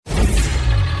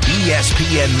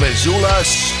ESPN Missoula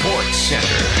Sports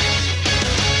Center.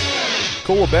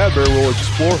 Kola Bad Bear will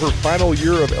explore her final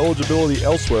year of eligibility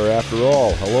elsewhere after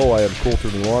all. Hello, I am Colter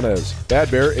Nuanez. Bad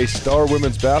Bear, a star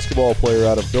women's basketball player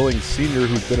out of Billings Senior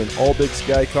who's been an All-Big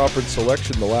Sky Conference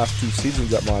selection the last 2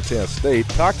 seasons at Montana State,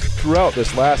 talked throughout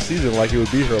this last season like it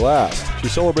would be her last. She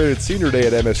celebrated Senior Day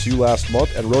at MSU last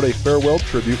month and wrote a farewell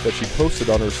tribute that she posted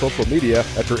on her social media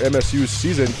after MSU's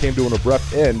season came to an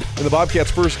abrupt end in the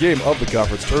Bobcats' first game of the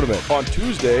conference tournament. On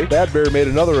Tuesday, Bad Bear made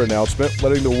another announcement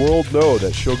letting the world know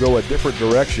that she'll go a different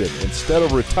direction. Instead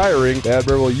of retiring, Bad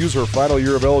Bear will use her final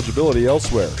year of eligibility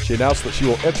elsewhere. She announced that she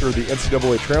will enter the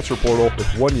NCAA transfer portal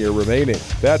with 1 year remaining.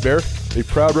 Bad Bear, a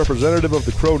proud representative of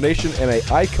the Crow Nation and an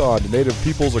icon to Native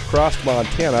peoples across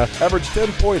Montana, averaged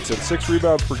 10 points and 6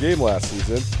 rebounds per game last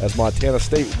season as Montana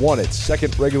State won its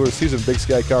second regular season Big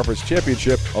Sky Conference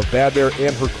championship of Bad Bear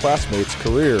and her classmates'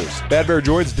 careers. Bad Bear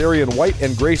joins Darian White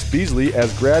and Grace Beasley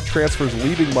as grad transfers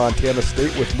leaving Montana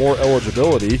State with more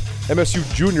eligibility. MSU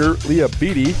junior Leah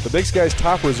Beatty, the Big Sky's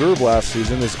top reserve last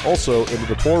season, is also into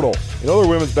the portal. In other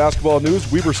women's basketball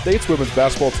news, Weber State's women's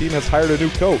basketball team has hired a new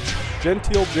coach.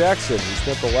 Gentile Jackson, who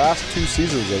spent the last 2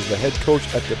 seasons as the head coach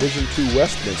at Division II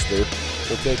Westminster,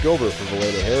 will take over for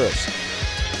Valeda Harris.